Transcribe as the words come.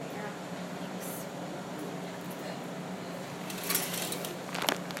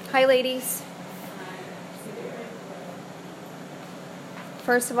Hi, ladies.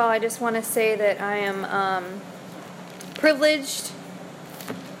 First of all, I just want to say that I am privileged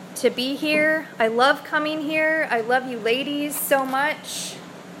to be here. I love coming here. I love you ladies so much.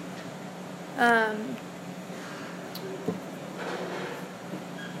 And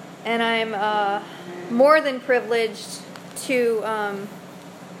I'm more than privileged to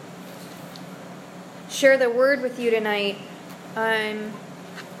share the word with you tonight. I'm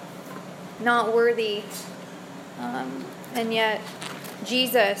not worthy, and yet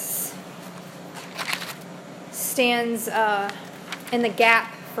Jesus stands in the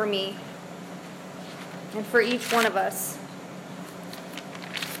gap for me and for each one of us.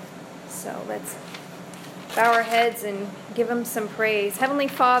 So let's bow our heads and give him some praise. Heavenly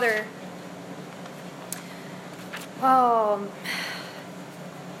Father, you're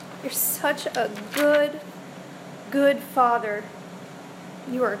such a good Father.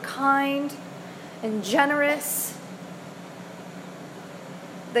 You are kind and generous,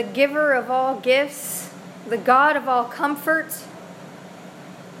 the giver of all gifts, the God of all comfort.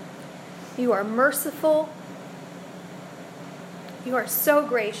 You are merciful. You are so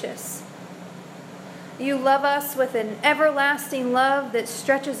gracious. You love us with an everlasting love that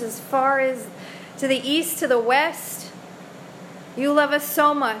stretches as far as to the east, to the west. You love us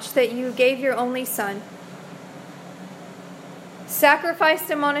so much that you gave your only Son, sacrificed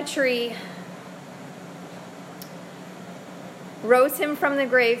him on a tree, rose him from the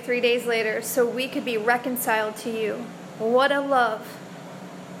grave 3 days later so we could be reconciled to you. What a love.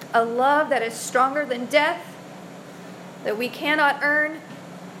 A love that is stronger than death, that we cannot earn.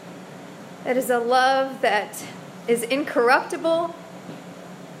 That is a love that is incorruptible,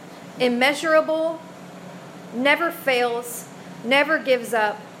 immeasurable, never fails, never gives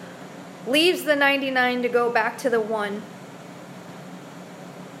up, leaves the 99 to go back to the one.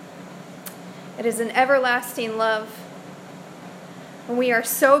 It is an everlasting love. And we are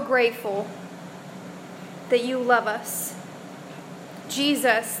so grateful that you love us.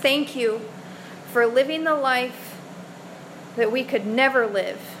 Jesus, thank you for living the life that we could never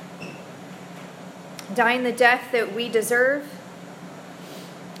live, dying the death that we deserve,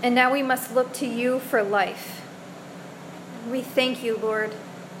 and now we must look to you for life. We thank you, Lord.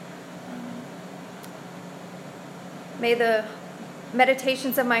 May the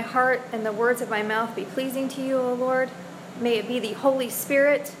meditations of my heart and the words of my mouth be pleasing to you, O Lord. May it be the Holy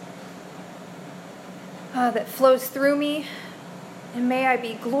Spirit that flows through me, and may I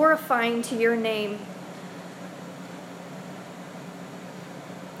be glorifying to your name.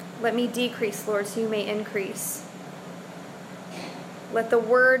 Let me decrease, Lord, so you may increase. Let the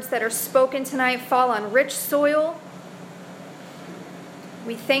words that are spoken tonight fall on rich soil.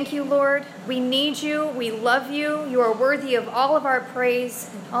 We thank you, Lord. We need you. We love you. You are worthy of all of our praise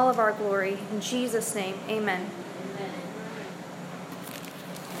and all of our glory. In Jesus' name, amen.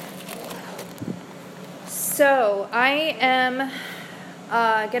 So I am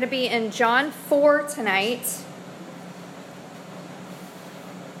going to be in John 4 tonight.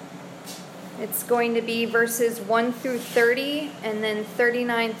 It's going to be verses 1 through 30 and then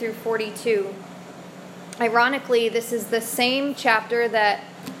 39 through 42. Ironically, this is the same chapter that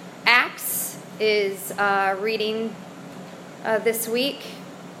Acts is reading this week.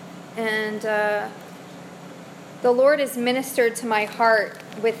 And the Lord has ministered to my heart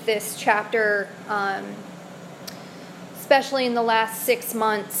with this chapter, especially in the last 6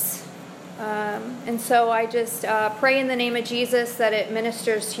 months. And so I just pray in the name of Jesus that it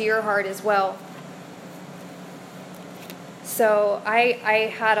ministers to your heart as well. So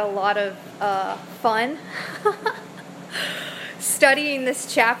I had a lot of fun studying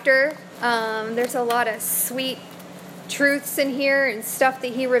this chapter. There's a lot of sweet truths in here and stuff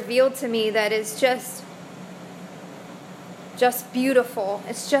that he revealed to me that is just beautiful.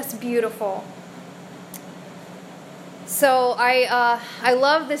 It's just beautiful. So I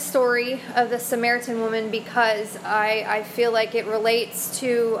love this story of the Samaritan woman because I feel like it relates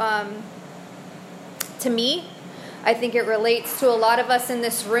to me. I think it relates to a lot of us in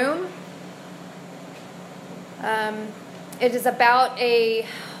this room. It is about a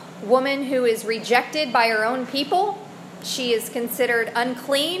woman who is rejected by her own people. She is considered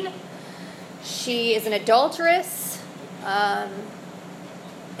unclean. She is an adulteress. And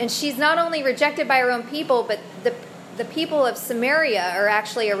she's not only rejected by her own people, but the people of Samaria are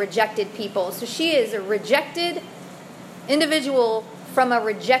actually a rejected people. So she is a rejected individual from a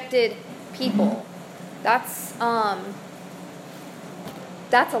rejected people. That's a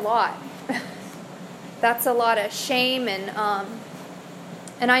lot. That's a lot of shame, and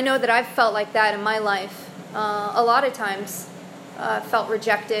I know that I've felt like that in my life a lot of times. felt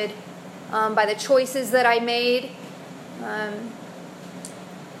rejected by the choices that I made,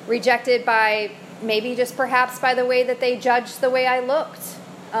 rejected by maybe just perhaps by the way that they judged the way I looked.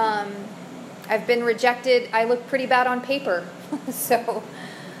 I've been rejected. I look pretty bad on paper.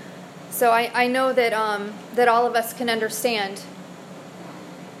 So I know that that all of us can understand.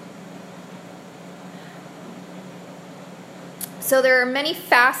 So there are many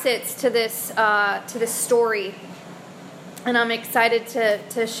facets to this story, and I'm excited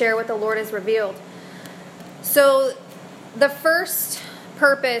to share what the Lord has revealed. So the first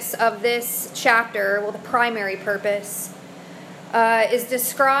purpose of this chapter, well, the primary purpose, is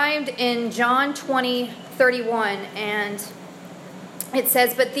described in John 20:31, and it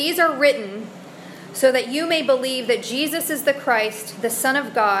says, "But these are written so that you may believe that Jesus is the Christ, the Son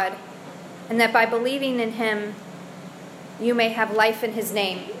of God, and that by believing in him, you may have life in his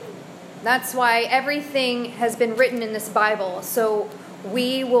name." That's why everything has been written in this Bible, so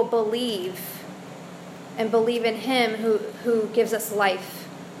we will believe and believe in him who gives us life.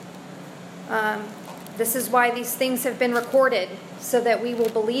 This is why these things have been recorded, so that we will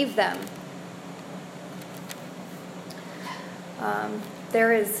believe them.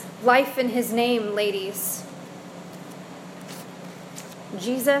 There is life in his name, ladies.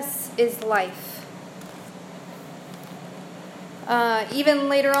 Jesus is life. Even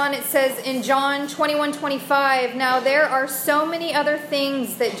later on it says in John 21:25, "Now there are so many other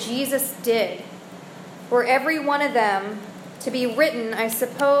things that Jesus did. Were every one of them to be written, I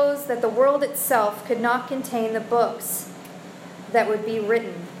suppose that the world itself could not contain the books that would be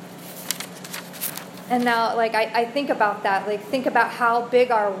written." And now, I think about that. Think about how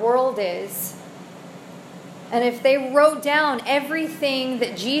big our world is. And if they wrote down everything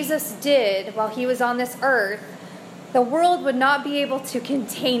that Jesus did while he was on this earth, the world would not be able to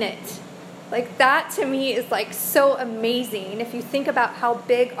contain it. That to me is so amazing. If you think about how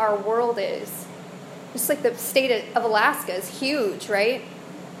big our world is. Just the state of Alaska is huge, right?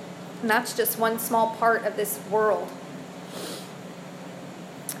 And that's just one small part of this world.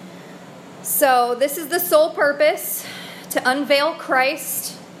 So this is the sole purpose, to unveil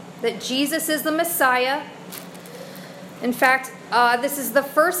Christ, that Jesus is the Messiah. In fact, this is the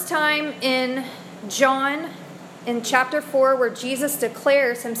first time in John, in chapter 4, where Jesus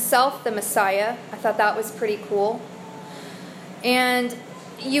declares himself the Messiah. I thought that was pretty cool. And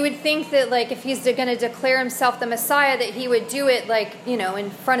you would think that if he's going to declare himself the Messiah, that he would do it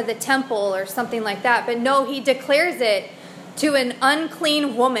in front of the temple or something like that. But no, he declares it to an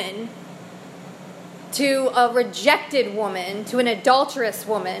unclean woman, to a rejected woman, to an adulterous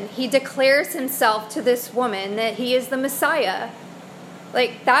woman. He declares himself to this woman that he is the Messiah.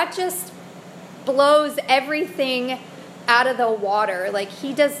 That just blows everything out of the water.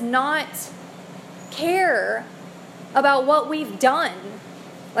 He does not care about what we've done.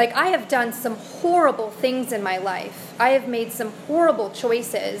 I have done some horrible things in my life. I have made some horrible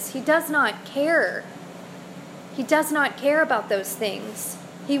choices. He does not care. He does not care about those things.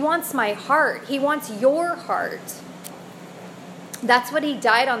 He wants my heart. He wants your heart. That's what he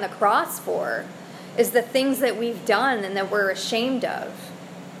died on the cross for, is the things that we've done and that we're ashamed of.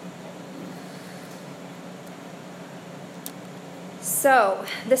 So,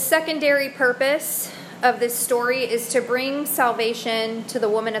 the secondary purpose of this story is to bring salvation to the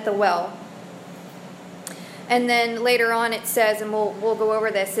woman at the well. And then later on it says, and we'll go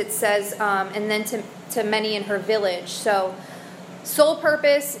over this, it says, and then to many in her village. So, sole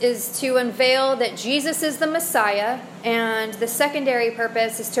purpose is to unveil that Jesus is the Messiah, and the secondary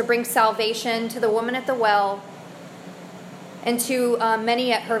purpose is to bring salvation to the woman at the well and to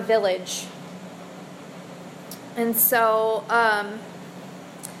many at her village. And so,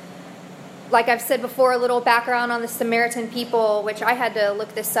 like I've said before, a little background on the Samaritan people, which I had to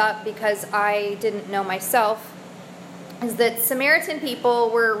look this up because I didn't know myself, is that Samaritan people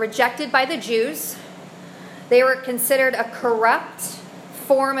were rejected by the Jews. They were considered a corrupt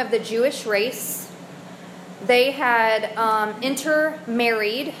form of the Jewish race. They had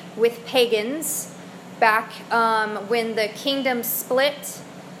intermarried with pagans back when the kingdom split.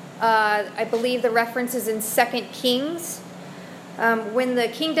 I believe the reference is in 2 Kings. When the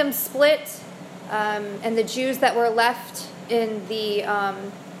kingdom split and the Jews that were left in the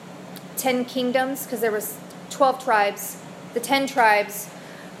 10 kingdoms, because there was 12 tribes, the 10 tribes,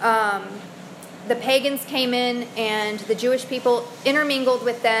 the pagans came in and the Jewish people intermingled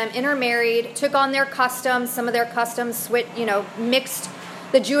with them, intermarried, took on their customs. Some of their customs mixed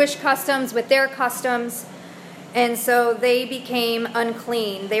the Jewish customs with their customs. And so they became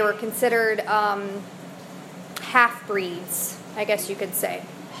unclean. They were considered half-breeds, I guess you could say.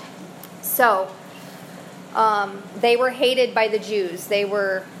 So, They were hated by the Jews. They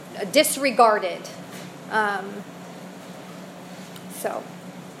were disregarded. I'm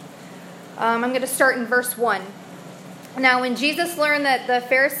going to start in verse 1. Now, when Jesus learned that the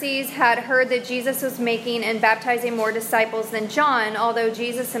Pharisees had heard that Jesus was making and baptizing more disciples than John, although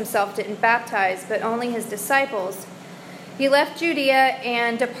Jesus himself didn't baptize, but only his disciples, he left Judea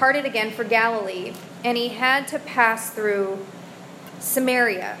and departed again for Galilee, and he had to pass through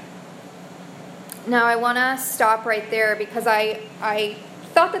Samaria. Now, I want to stop right there because I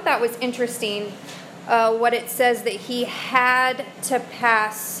thought that was interesting, what it says that he had to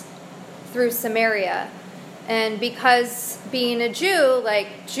pass through Samaria. And because being a Jew,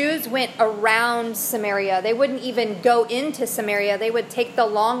 Jews went around Samaria. They wouldn't even go into Samaria. They would take the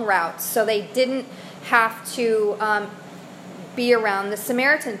long routes, so they didn't have to be around the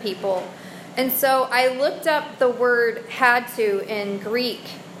Samaritan people. And so I looked up the word had to in Greek.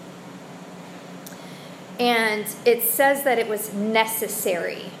 And it says that it was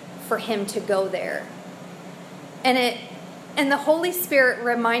necessary for him to go there. And the Holy Spirit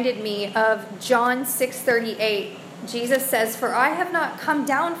reminded me of John 6:38. Jesus says, "For I have not come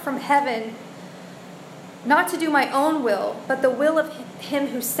down from heaven not to do my own will, but the will of him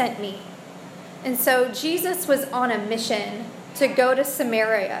who sent me." And so Jesus was on a mission to go to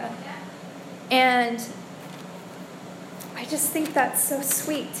Samaria. And I just think that's so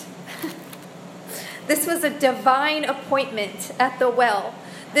sweet. This was a divine appointment at the well.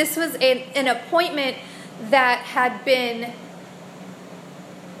 This was an appointment that had been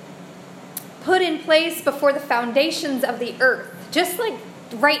put in place before the foundations of the earth. Just like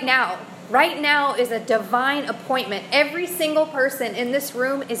right now. Right now is a divine appointment. Every single person in this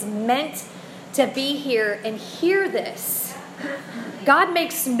room is meant to be here and hear this. God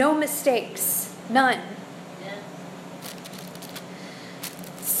makes no mistakes. None.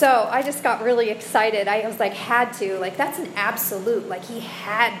 So I just got really excited. I was like, had to. That's an absolute. He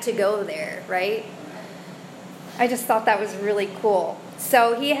had to go there, right? I just thought that was really cool.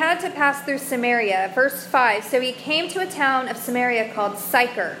 So he had to pass through Samaria. Verse 5, so he came to a town of Samaria called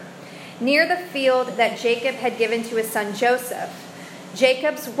Sychar, near the field that Jacob had given to his son Joseph.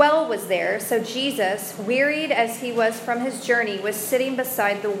 Jacob's well was there, so Jesus, wearied as he was from his journey, was sitting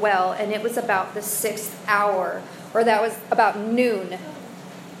beside the well, and it was about the 6th hour, or that was about noon.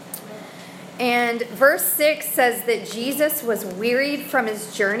 And verse 6 says that Jesus was wearied from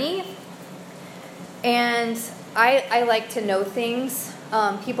his journey. And I like to know things.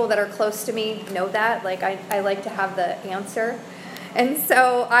 People that are close to me know that. I like to have the answer. And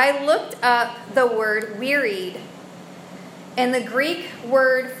so I looked up the word wearied. And the Greek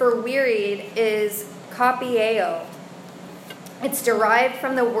word for wearied is kopieo. It's derived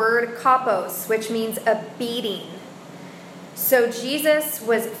from the word kopos, which means a beating. So Jesus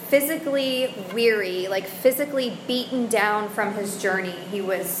was physically weary, physically beaten down from his journey. He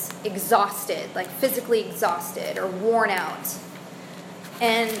was exhausted, physically exhausted or worn out.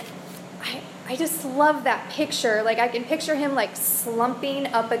 And I just love that picture. I can picture him slumping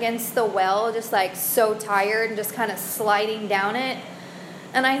up against the well, just so tired and just kind of sliding down it.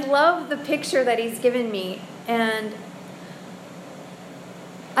 And I love the picture that he's given me. And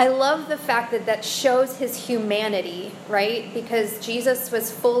I love the fact that shows his humanity, right? Because Jesus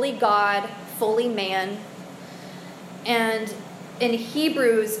was fully God, fully man. And in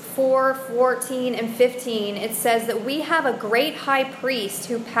Hebrews 4:14 and 15, it says that we have a great high priest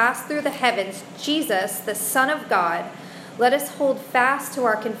who passed through the heavens, Jesus, the Son of God. Let us hold fast to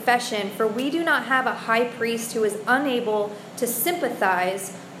our confession, for we do not have a high priest who is unable to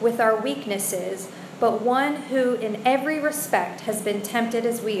sympathize with our weaknesses, but one who in every respect has been tempted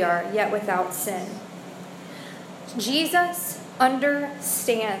as we are, yet without sin. Jesus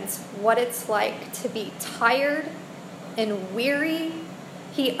understands what it's like to be tired and weary.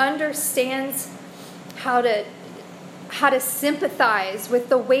 He understands how to sympathize with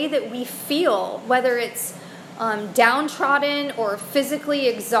the way that we feel, whether it's downtrodden or physically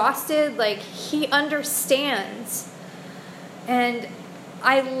exhausted. He understands. And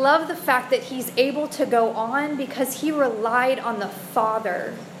I love the fact that he's able to go on because he relied on the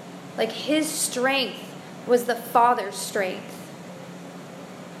Father. His strength was the Father's strength.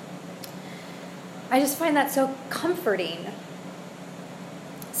 I just find that so comforting.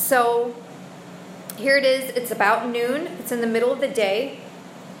 So here it is. It's about noon. It's in the middle of the day.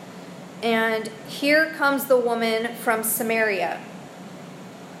 And here comes the woman from Samaria.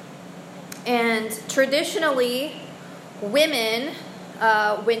 And traditionally, women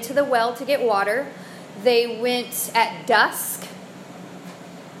went to the well to get water. They went at dusk.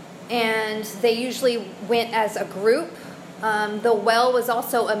 And they usually went as a group. The well was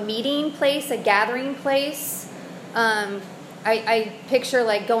also a meeting place, a gathering place. I picture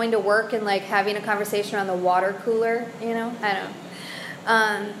like going to work and like having a conversation around the water cooler, you know? I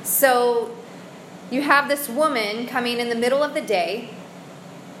don't know. So you have this woman coming in the middle of the day,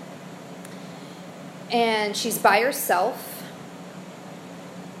 and she's by herself.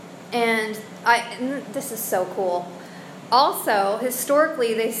 And this is so cool. Also,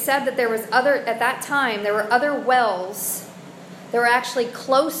 historically, they said that at that time, there were other wells that were actually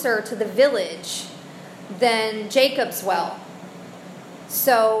closer to the village than Jacob's well.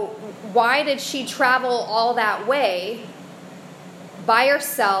 So why did she travel all that way by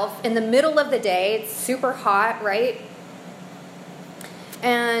herself in the middle of the day? It's super hot, right?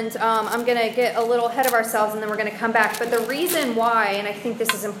 And I'm going to get a little ahead of ourselves, and then we're going to come back. But the reason why, and I think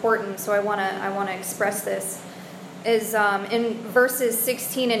this is important, so I want to express this, is in verses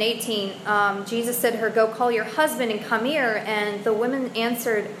 16 and 18, Jesus said to her, "Go call your husband and come here." And the woman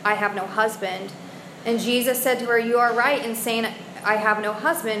answered, "I have no husband." And Jesus said to her, "You are right in saying, 'I have no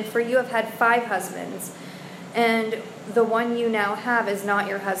husband,' for you have had 5 husbands. And the one you now have is not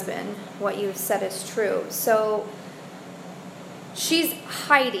your husband. What you've said is true." So she's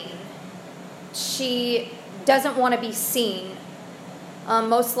hiding. She doesn't want to be seen.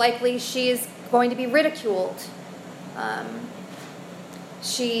 Most likely she is going to be ridiculed.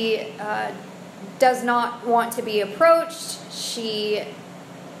 She does not want to be approached. She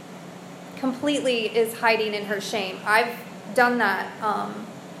completely is hiding in her shame. I've done that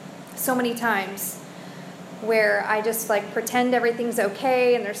so many times, where I just like pretend everything's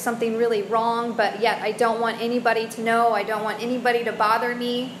okay and there's something really wrong, but yet I don't want anybody to know. I don't want anybody to bother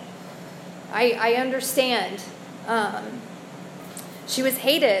me. I understand. She was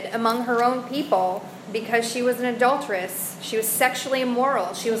hated among her own people because she was an adulteress. She was sexually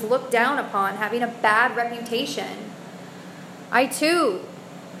immoral. She was looked down upon, having a bad reputation. I too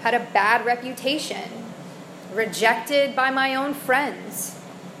had a bad reputation, rejected by my own friends.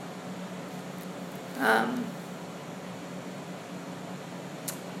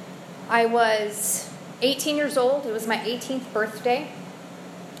 I was 18 years old. It was my 18th birthday.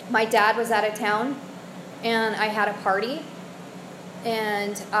 My dad was out of town, and I had a party,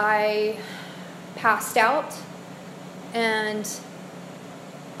 and I passed out, and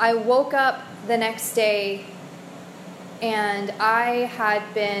I woke up the next day, and I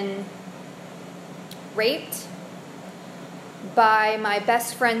had been raped by my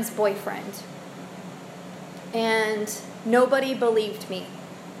best friend's boyfriend, and nobody believed me.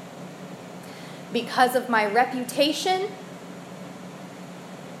 Because of my reputation,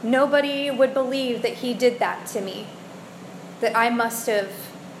 nobody would believe that he did that to me, that I must have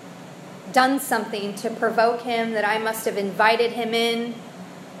done something to provoke him, that I must have invited him in.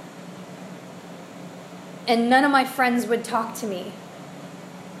 And none of my friends would talk to me.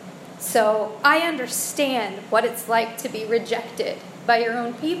 So I understand what it's like to be rejected by your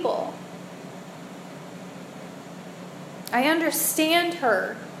own people. I understand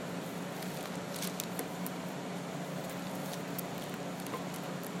her.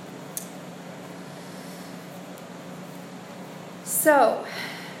 So,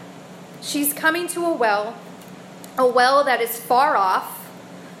 she's coming to a well that is far off,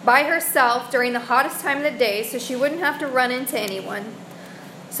 by herself during the hottest time of the day, so she wouldn't have to run into anyone,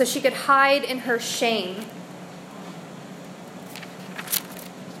 so she could hide in her shame.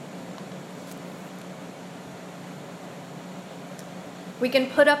 We can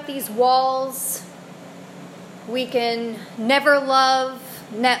put up these walls. We can never love,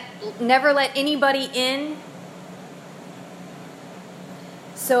 never let anybody in.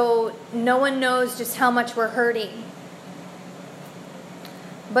 So no one knows just how much we're hurting.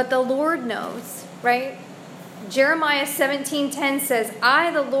 But the Lord knows, right? Jeremiah 17:10 says,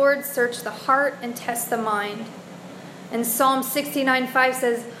 "I, the Lord, search the heart and test the mind." And Psalm 69:5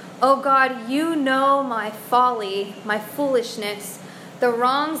 says, "O God, you know my folly, my foolishness. The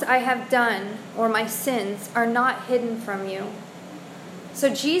wrongs I have done, or my sins, are not hidden from you." So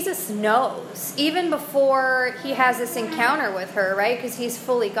Jesus knows, even before he has this encounter with her, right? Because he's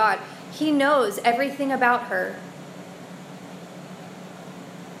fully God. He knows everything about her.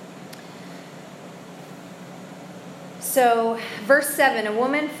 So, verse 7, a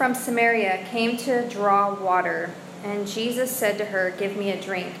woman from Samaria came to draw water, and Jesus said to her, "Give me a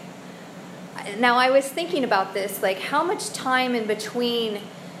drink." Now, I was thinking about this, like how much time in between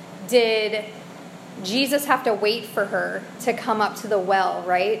did Jesus have to wait for her to come up to the well,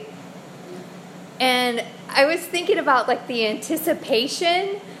 right? And I was thinking about like the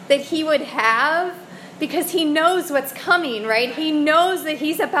anticipation that he would have, because he knows what's coming, right? He knows that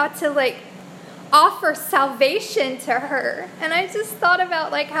he's about to like offer salvation to her. And I just thought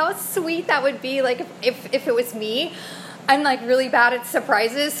about like how sweet that would be, like if it was me. I'm like really bad at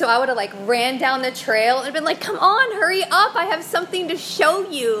surprises, so I would have like ran down the trail and been like, come on, hurry up, I have something to show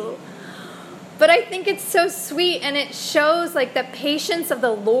you. But I think it's so sweet, and it shows like the patience of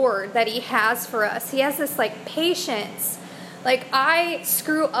the Lord that he has for us. He has this like patience. Like, I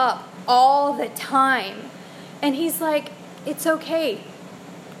screw up all the time, and he's like, it's okay,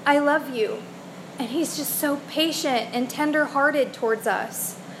 I love you. And he's just so patient and tender-hearted towards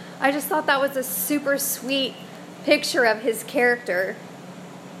us. I just thought that was a super sweet picture of his character.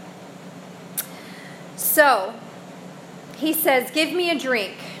 So, he says, give me a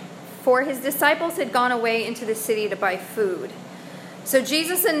drink. For his disciples had gone away into the city to buy food. So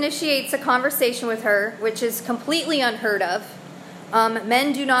Jesus initiates a conversation with her, which is completely unheard of.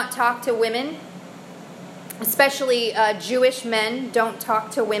 Men do not talk to women. Especially Jewish men don't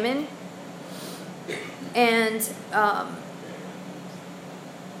talk to women. And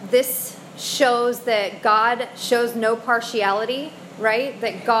this shows that God shows no partiality, right?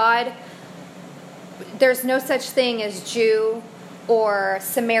 That God, there's no such thing as Jew or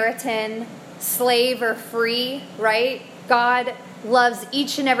Samaritan, slave or free, right? God loves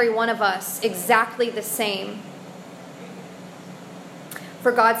each and every one of us exactly the same.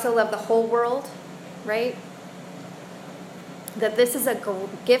 For God so loved the whole world, right? That this is a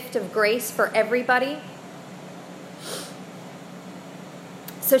gift of grace for everybody.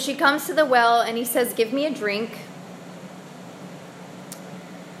 So she comes to the well and he says, give me a drink.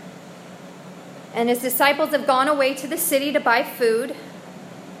 And his disciples have gone away to the city to buy food.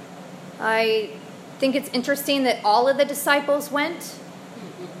 I think it's interesting that all of the disciples went.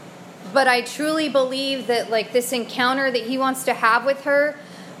 But I truly believe that like this encounter that he wants to have with her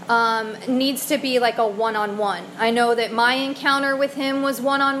needs to be like a one-on-one. I know that my encounter with him was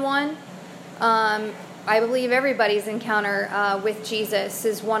one-on-one. I believe everybody's encounter with Jesus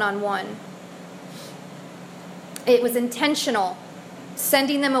is one-on-one. It was intentional.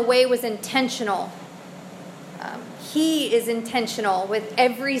 Sending them away was intentional. He is intentional with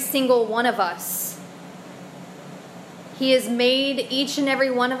every single one of us. He has made each and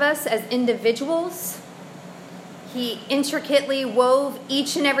every one of us as individuals. He intricately wove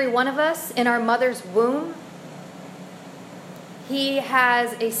each and every one of us in our mother's womb. He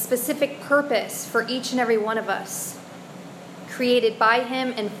has a specific purpose for each and every one of us, created by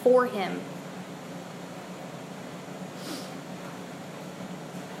him and for him.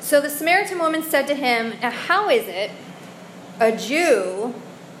 So the Samaritan woman said to him, how is it a Jew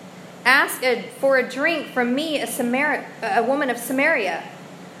ask for a drink from me, a woman of Samaria?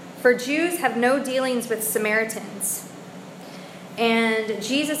 For Jews have no dealings with Samaritans. And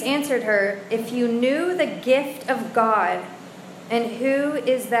Jesus answered her, if you knew the gift of God, and who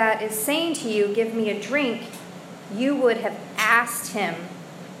is that is saying to you, give me a drink, you would have asked him,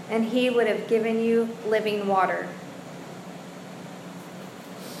 and he would have given you living water.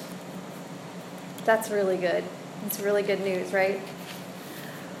 That's really good. It's really good news, right?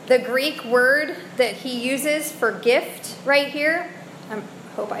 The Greek word that he uses for gift right here, I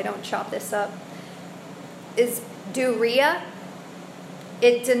hope I don't chop this up, is douria.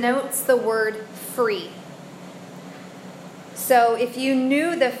 It denotes the word free. So if you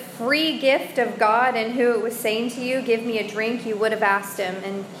knew the free gift of God and who it was saying to you, give me a drink, you would have asked him,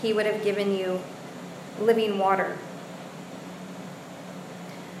 and he would have given you living water.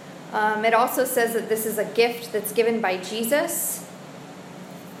 It also says that this is a gift that's given by Jesus.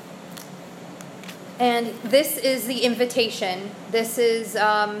 And this is the invitation. This is,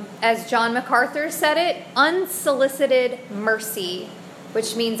 as John MacArthur said it, unsolicited mercy,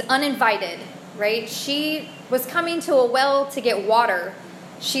 which means uninvited, right? She was coming to a well to get water.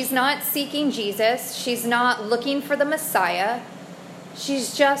 She's not seeking Jesus. She's not looking for the Messiah.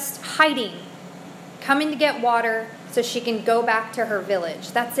 She's just hiding, coming to get water so she can go back to her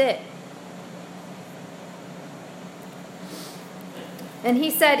village. That's it. And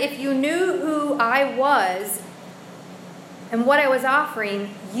he said, if you knew who I was and what I was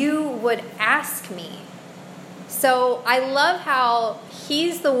offering, you would ask me. So I love how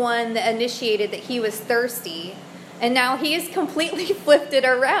he's the one that initiated that he was thirsty. And now he's completely flipped it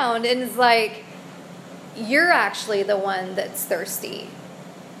around and is like, you're actually the one that's thirsty.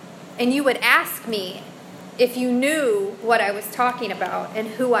 And you would ask me if you knew what I was talking about and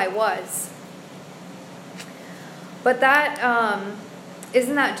who I was. But that,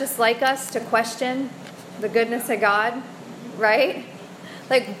 isn't that just like us to question the goodness of God, right?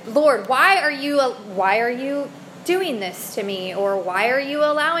 Like, Lord, why are you doing this to me? Or why are you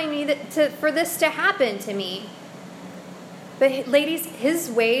allowing me for this to happen to me? But ladies,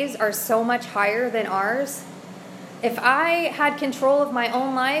 his ways are so much higher than ours. If I had control of my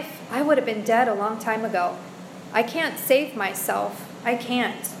own life, I would have been dead a long time ago. I can't save myself. I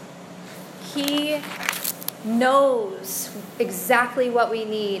can't. He knows exactly what we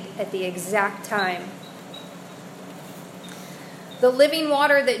need at the exact time. The living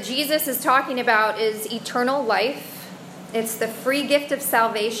water that Jesus is talking about is eternal life. It's the free gift of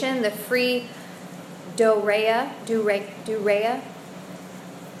salvation, the free Dourea.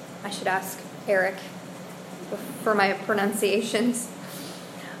 I should ask Eric for my pronunciations.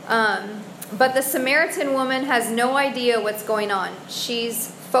 But the Samaritan woman has no idea what's going on. She's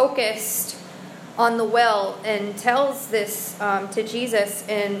focused on the well and tells this to Jesus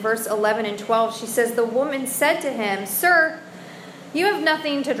in verse 11 and 12. She says, the woman said to him, "Sir, you have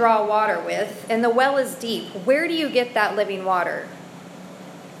nothing to draw water with, and the well is deep. Where do you get that living water?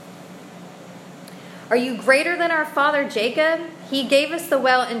 Are you greater than our father Jacob? He gave us the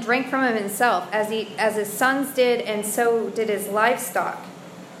well and drank from it himself, as his sons did, and so did his livestock."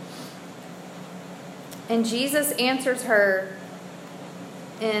 And Jesus answers her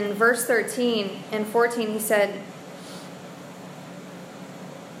in verse 13 and 14. He said,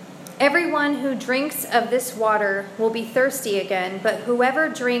 "Everyone who drinks of this water will be thirsty again, but whoever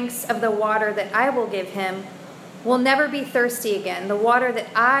drinks of the water that I will give him will never be thirsty again. The water that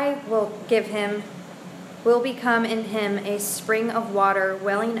I will give him will become in him a spring of water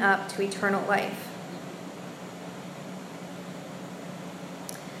welling up to eternal life."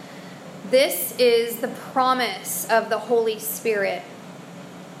 This is the promise of the Holy Spirit.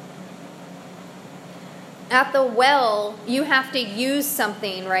 At the well, you have to use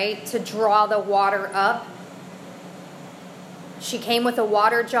something, right, to draw the water up. She came with a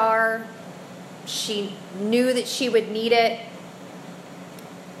water jar. She knew that she would need it.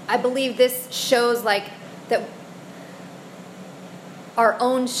 I believe this shows that our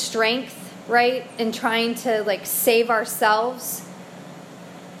own strength, right, in trying to save ourselves.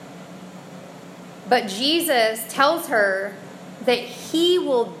 But Jesus tells her that he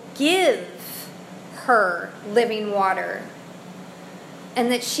will give her living water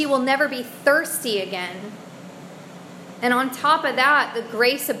and that she will never be thirsty again. And on top of that, the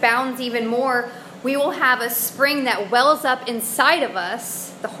grace abounds even more. We will have a spring that wells up inside of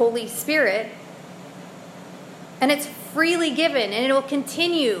us, the Holy Spirit, and it's freely given, and it will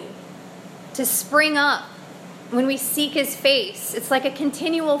continue to spring up when we seek his face. It's like a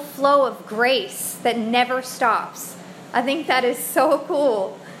continual flow of grace that never stops. I think that is so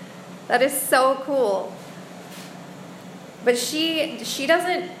cool. That is so cool. But she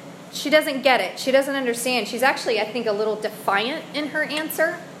doesn't get it. She doesn't understand. She's actually, I think, a little defiant in her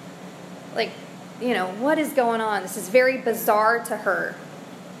answer. What is going on? This is very bizarre to her.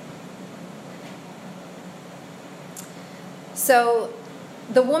 So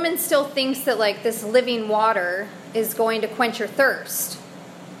the woman still thinks that this living water is going to quench her thirst.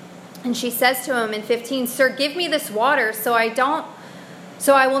 And she says to him in 15, "Sir, give me this water so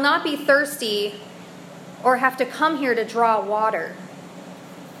I will not be thirsty or have to come here to draw water."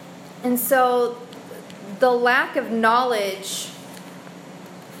 And so the lack of knowledge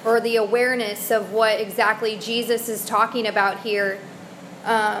or the awareness of what exactly Jesus is talking about here,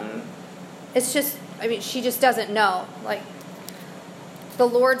 she just doesn't know. The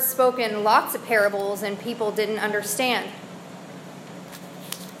Lord spoke in lots of parables and people didn't understand.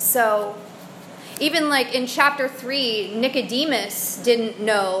 So even in chapter 3, Nicodemus didn't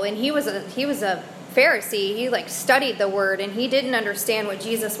know, and he was a Pharisee. He studied the word, and he didn't understand what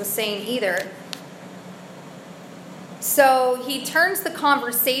Jesus was saying either. So he turns the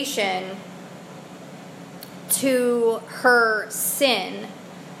conversation to her sin,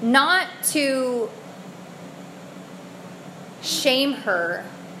 not to shame her.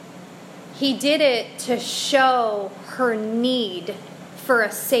 He did it to show her need for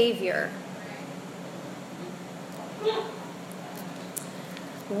a Savior.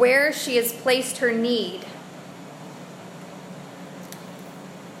 Where she has placed her need.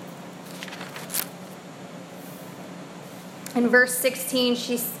 In verse 16,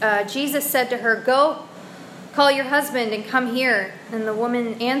 Jesus said to her, "Go, call your husband and come here." And the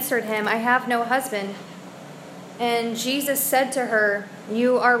woman answered him, "I have no husband." And Jesus said to her,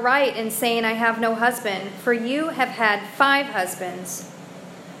 "You are right in saying I have no husband, for you have had 5 husbands,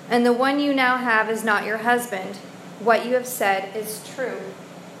 and the one you now have is not your husband. What you have said is true."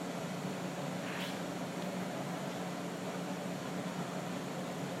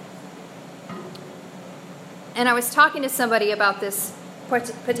 And I was talking to somebody about this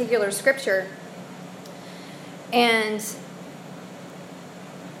particular scripture, and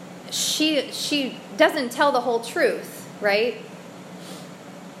she doesn't tell the whole truth. right?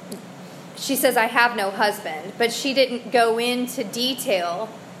 She says, I have no husband, but she didn't go into detail,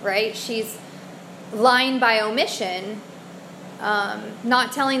 right? She's lying by omission,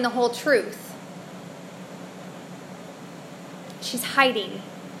 not telling the whole truth. She's hiding.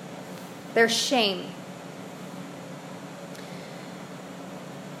 There's shame.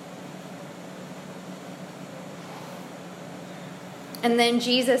 And then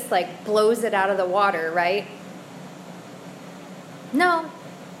Jesus blows it out of the water, right? No,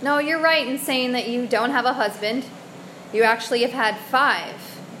 you're right in saying that you don't have a husband. You actually have had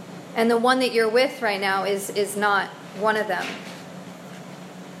 5. And the one that you're with right now is not one of them.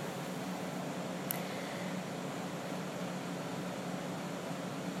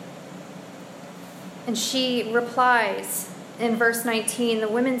 And she replies in verse 19, the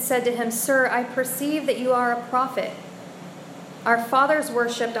women said to him, Sir, I perceive that you are a prophet. Our fathers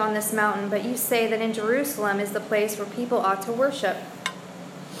worshipped on this mountain, but you say that in Jerusalem is the place where people ought to worship.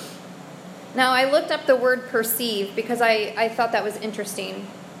 Now, I looked up the word perceive because I thought that was interesting.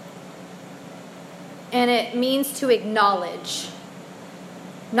 And it means to acknowledge.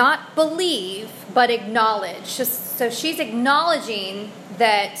 Not believe, but acknowledge. So she's acknowledging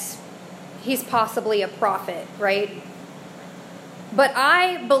that he's possibly a prophet, right? But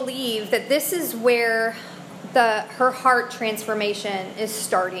I believe that this is where her heart transformation is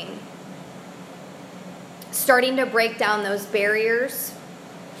starting to break down those barriers.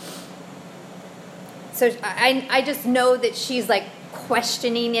 So I just know that she's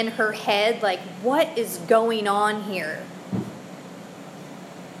questioning in her head, what is going on here?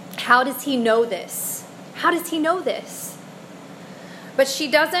 How does he know this? How does he know this? But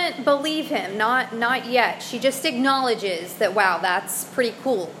she doesn't believe him, not yet. She just acknowledges that, wow, that's pretty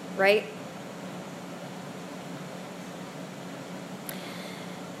cool, right?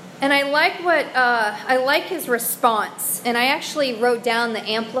 And I like his response. And I actually wrote down the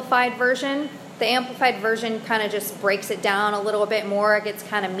Amplified version. The Amplified version kind of just breaks it down a little bit more. It gets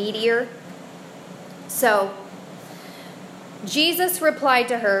kind of meatier. So, Jesus replied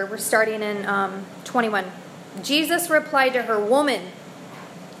to her, we're starting in 21. Jesus replied to her, Woman,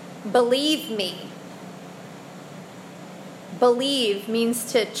 believe me. Believe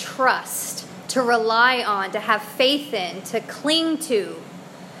means to trust, to rely on, to have faith in, to cling to.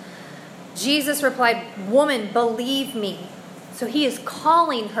 Jesus replied, Woman, believe me. So he is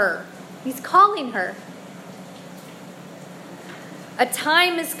calling her. He's calling her. A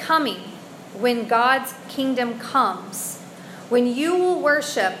time is coming when God's kingdom comes, when you will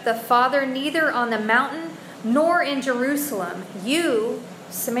worship the Father neither on the mountain nor in Jerusalem. You,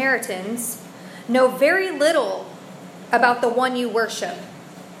 Samaritans, know very little about the one you worship,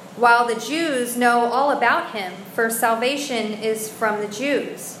 while the Jews know all about him, for salvation is from the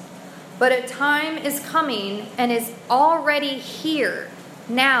Jews. But a time is coming and is already here,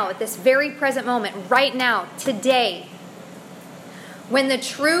 now, at this very present moment, right now, today, when the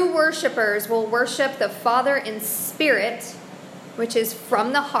true worshipers will worship the Father in spirit, which is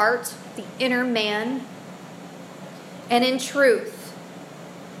from the heart, the inner man, and in truth.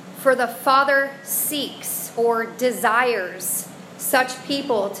 For the Father seeks or desires such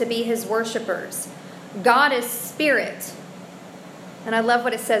people to be his worshipers. God is spirit. And I love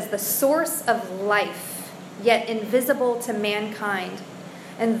what it says, the source of life, yet invisible to mankind.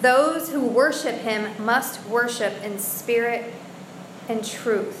 And those who worship him must worship in spirit and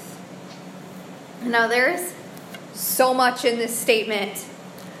truth. Now there's so much in this statement.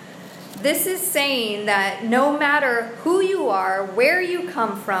 This is saying that no matter who you are, where you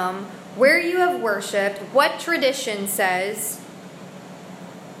come from, where you have worshipped, what tradition says,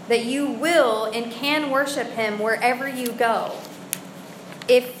 that you will and can worship him wherever you go,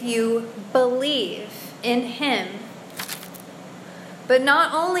 if you believe in him. But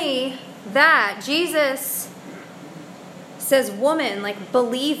not only that, Jesus says, Woman,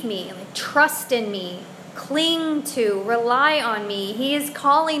 believe me, trust in me, cling to, rely on me. He is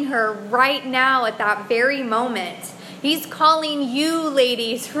calling her right now at that very moment. He's calling you,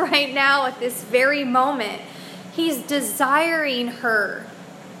 ladies, right now at this very moment. He's desiring her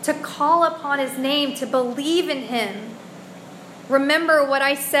to call upon his name, to believe in him. Remember what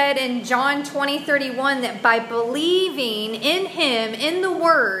I said in John 20:31, that by believing in him, in the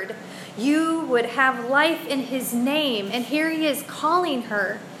word, you would have life in his name. And here he is calling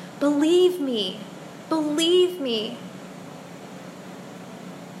her, believe me, believe me.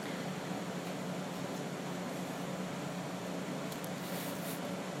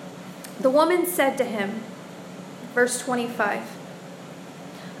 The woman said to him, verse 25,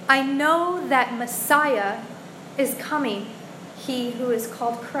 I know that Messiah is coming, he who is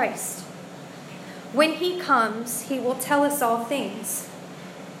called Christ. When he comes, he will tell us all things.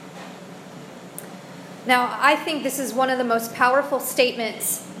 Now, I think this is one of the most powerful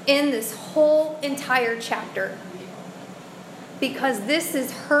statements in this whole entire chapter, because this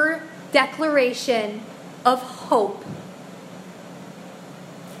is her declaration of hope.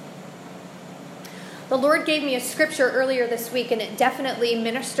 The Lord gave me a scripture earlier this week, and it definitely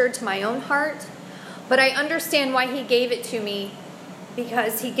ministered to my own heart, but I understand why he gave it to me,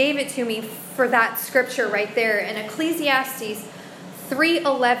 because he gave it to me for that scripture right there. In Ecclesiastes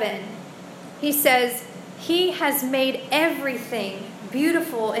 3:11, he says, "He has made everything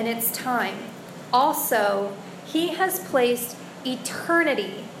beautiful in its time. Also, he has placed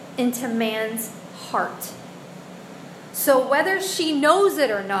eternity into man's heart." So whether she knows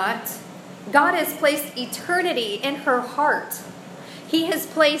it or not, God has placed eternity in her heart. He has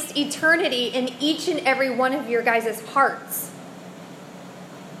placed eternity in each and every one of your guys' hearts.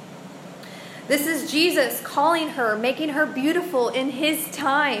 This is Jesus calling her, making her beautiful in his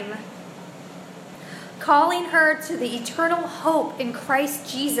time, calling her to the eternal hope in Christ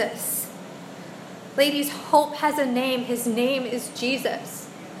Jesus. Ladies, hope has a name. His name is Jesus.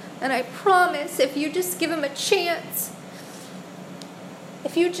 And I promise, if you just give him a chance,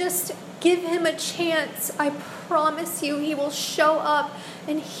 if you just give him a chance, I promise you he will show up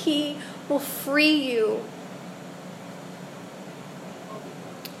and he will free you.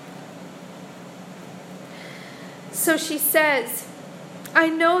 So she says, I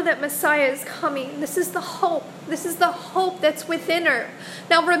know that Messiah is coming. This is the hope. This is the hope that's within her.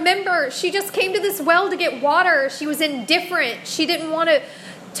 Now remember, she just came to this well to get water. She was indifferent. She didn't want to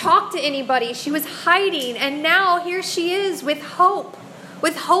talk to anybody. She was hiding. And now here she is with hope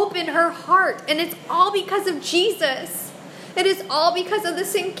in her heart. And it's all because of Jesus. It is all because of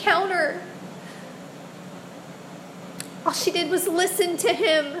this encounter. All she did was listen to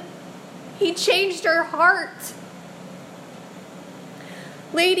him. He changed her heart.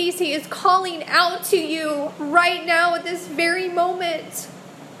 Ladies, he is calling out to you right now at this very moment.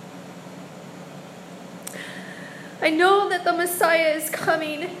 I know that the Messiah is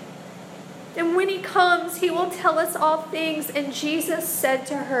coming. And when he comes, he will tell us all things. And Jesus said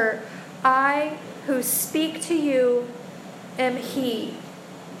to her, I who speak to you am he.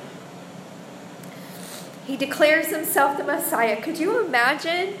 He declares himself the Messiah. Could you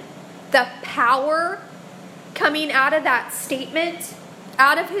imagine the power coming out of that statement?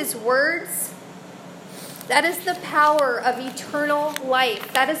 Out of his words? That is the power of eternal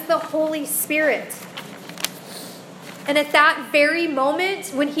life. That is the Holy Spirit. And at that very moment,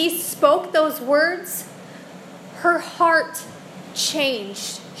 when he spoke those words, her heart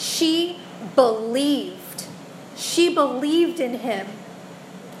changed. She believed. She believed in him.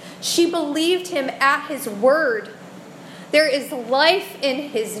 She believed him at his word. There is life in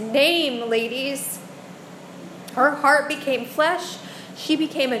his name, ladies. Her heart became flesh. She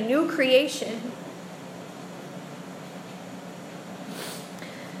became a new creation.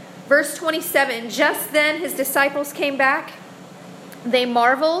 Verse 27, just then his disciples came back. They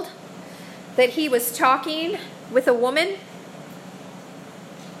marveled that he was talking with a woman.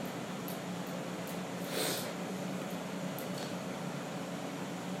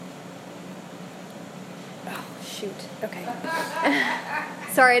 Oh, shoot. Okay.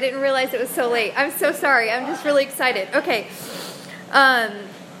 Sorry, I didn't realize it was so late. I'm so sorry. I'm just really excited. Okay.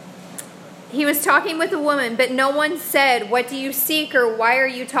 He was talking with a woman, but no one said, what do you seek, or why are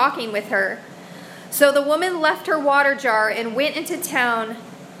you talking with her? So the woman left her water jar and went into town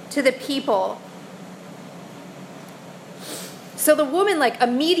to the people. So the woman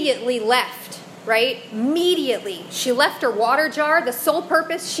immediately left, right? Immediately. She left her water jar. The sole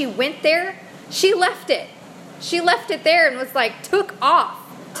purpose she went there, she left it. She left it there and was took off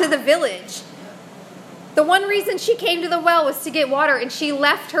to the village. The one reason she came to the well was to get water, and she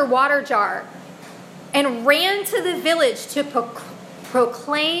left her water jar and ran to the village to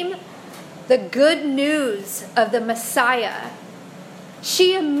proclaim the good news of the Messiah.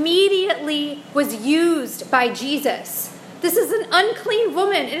 She immediately was used by Jesus. This is an unclean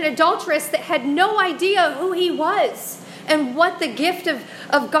woman, an adulteress that had no idea who he was and what the gift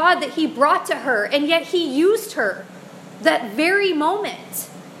of God that he brought to her, and yet he used her that very moment.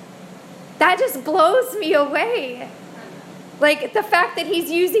 That just blows me away. The fact that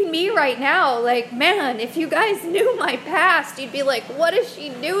he's using me right now, man, if you guys knew my past, you'd be like, what is she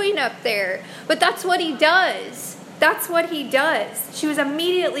doing up there? But that's what he does. That's what he does. She was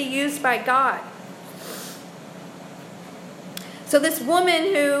immediately used by God. So this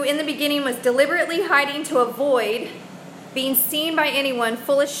woman who in the beginning was deliberately hiding to avoid being seen by anyone,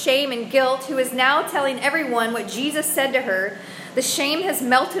 full of shame and guilt, who is now telling everyone what Jesus said to her, the shame has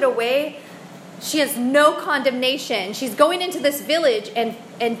melted away. She has no condemnation. She's going into this village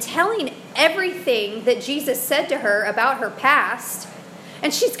and telling everything that Jesus said to her about her past,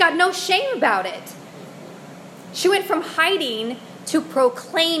 and she's got no shame about it. She went from hiding to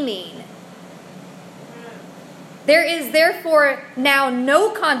proclaiming. There is therefore now no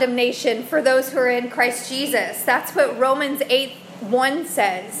condemnation for those who are in Christ Jesus. That's what Romans 8:1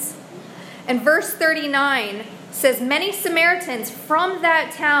 says. And verse 39 says, many Samaritans from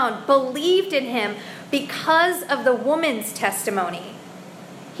that town believed in him because of the woman's testimony.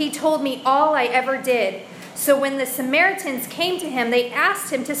 He told me all I ever did. So when the Samaritans came to him, they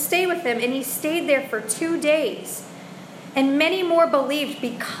asked him to stay with them, and he stayed there for 2 days. And many more believed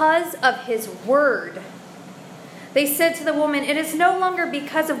because of his word. They said to the woman, it is no longer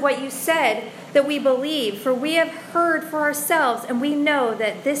because of what you said that we believe, for we have heard for ourselves, and we know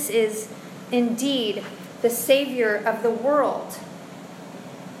that this is indeed the Savior of the world.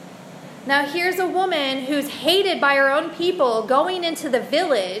 Now here's a woman who's hated by her own people going into the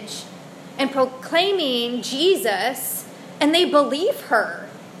village and proclaiming Jesus, and they believe her.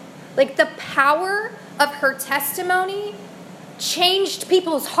 Like, the power of her testimony changed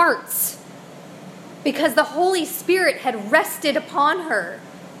people's hearts because the Holy Spirit had rested upon her.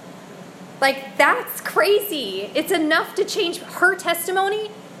 Like, that's crazy. It's enough to change. Her testimony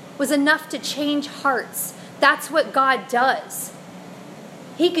was enough to change hearts. That's what God does.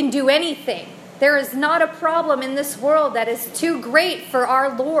 He can do anything. There is not a problem in this world that is too great for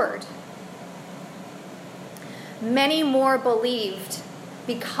our Lord. Many more believed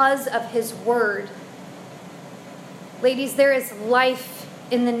because of his word. Ladies, there is life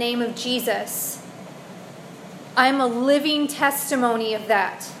in the name of Jesus. I'm a living testimony of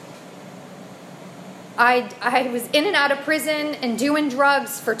that. I was in and out of prison and doing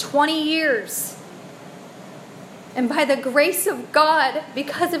drugs for 20 years. And by the grace of God,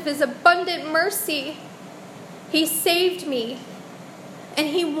 because of his abundant mercy, he saved me. And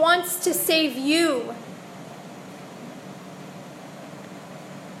he wants to save you.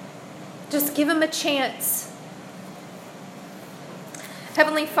 Just give him a chance.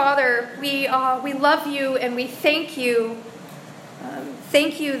 Heavenly Father, we love you and we thank you.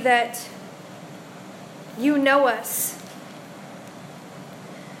 Thank you that you know us.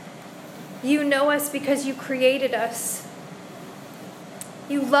 You know us because you created us.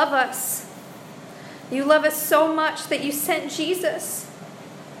 You love us. You love us so much that you sent Jesus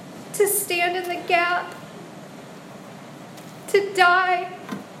to stand in the gap, to die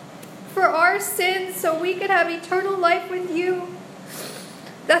for our sins so we could have eternal life with you.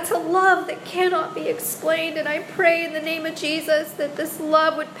 That's a love that cannot be explained, and I pray in the name of Jesus that this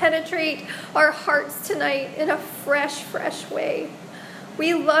love would penetrate our hearts tonight in a fresh way.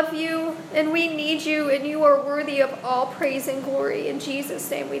 We love you, and we need you, and you are worthy of all praise and glory. In Jesus'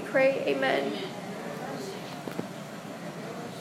 name we pray, amen.